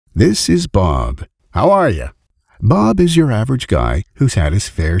This is Bob. How are you? Bob is your average guy who's had his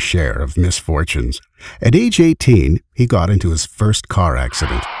fair share of misfortunes. At age 18, he got into his first car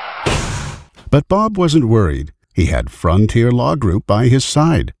accident. But Bob wasn't worried. He had Frontier Law Group by his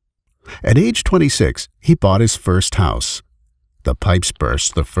side. At age 26, he bought his first house. The pipes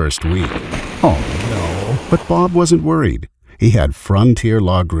burst the first week. Oh no! But Bob wasn't worried. He had Frontier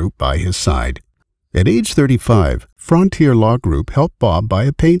Law Group by his side. At age 35, Frontier Law Group helped Bob buy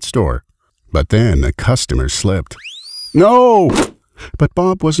a paint store. But then a customer slipped. No! But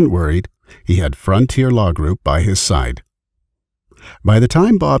Bob wasn't worried. He had Frontier Law Group by his side. By the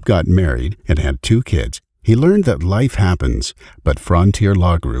time Bob got married and had 2 kids, he learned that life happens, but Frontier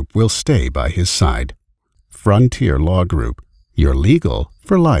Law Group will stay by his side. Frontier Law Group. You're legal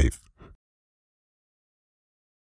for life.